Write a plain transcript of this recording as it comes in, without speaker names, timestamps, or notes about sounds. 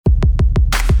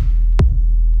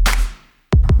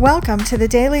Welcome to the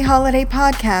Daily Holiday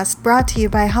Podcast brought to you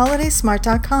by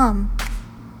HolidaySmart.com.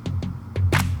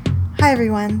 Hi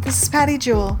everyone, this is Patty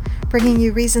Jewell, bringing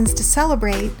you reasons to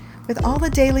celebrate with all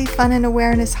the daily fun and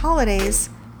awareness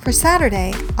holidays for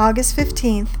Saturday, August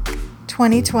 15th,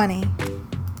 2020.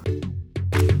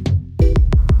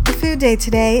 The food day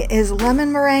today is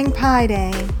Lemon Meringue Pie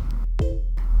Day.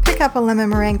 Pick up a lemon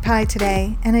meringue pie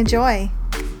today and enjoy.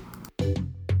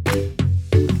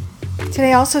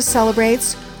 Today also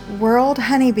celebrates World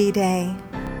Honeybee Day,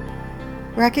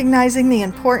 recognizing the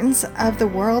importance of the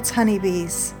world's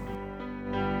honeybees.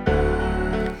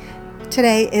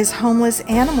 Today is Homeless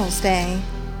Animals Day,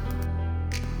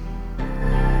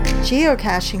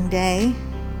 Geocaching Day,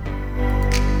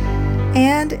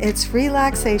 and it's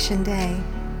Relaxation Day.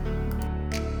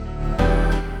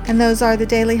 And those are the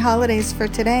daily holidays for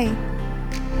today.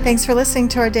 Thanks for listening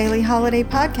to our Daily Holiday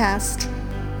Podcast.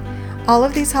 All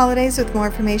of these holidays with more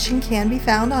information can be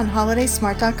found on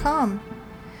HolidaySmart.com.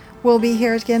 We'll be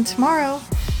here again tomorrow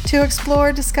to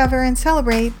explore, discover, and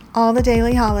celebrate all the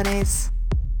daily holidays.